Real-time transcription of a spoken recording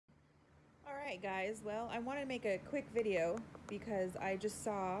Alright guys, well I wanted to make a quick video because I just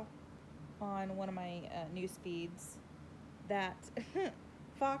saw on one of my news feeds that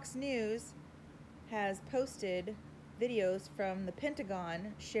Fox News has posted videos from the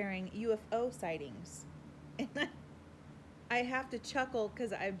Pentagon sharing UFO sightings. And I have to chuckle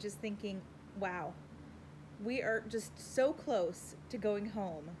because I'm just thinking, wow, we are just so close to going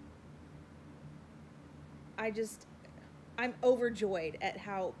home. I'm overjoyed at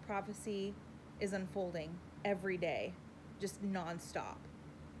how prophecy is unfolding every day, just nonstop.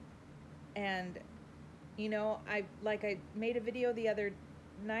 And you know, I made a video the other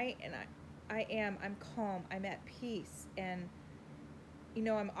night, and I'm calm, I'm at peace, and you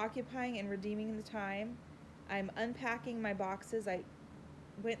know, I'm occupying and redeeming the time. I'm unpacking my boxes. I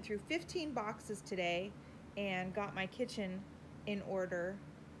went through 15 boxes today and got my kitchen in order,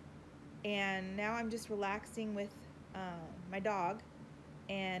 and now I'm just relaxing with my dog,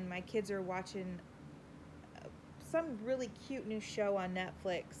 and my kids are watching some really cute new show on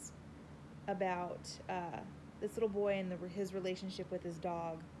Netflix about this little boy and his relationship with his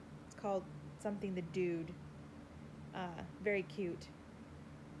dog. It's called something The Dude. Very cute.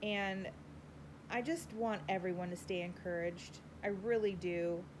 And I just want everyone to stay encouraged. I really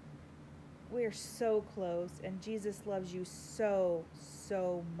do. We're so close, and Jesus loves you so,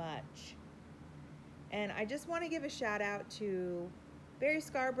 so much. And I just want to give a shout out to Barry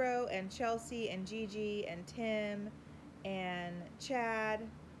Scarborough and Chelsea and Gigi and Tim and Chad.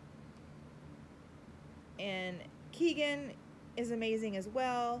 And Keegan is amazing as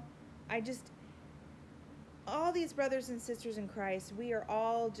well. All these brothers and sisters in Christ, we are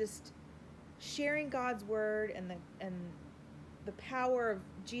all just sharing God's word and the power of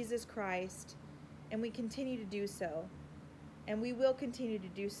Jesus Christ, and we continue to do so. And we will continue to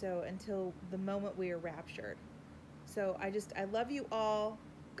do so until the moment we are raptured. So I love you all.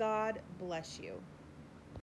 God bless you.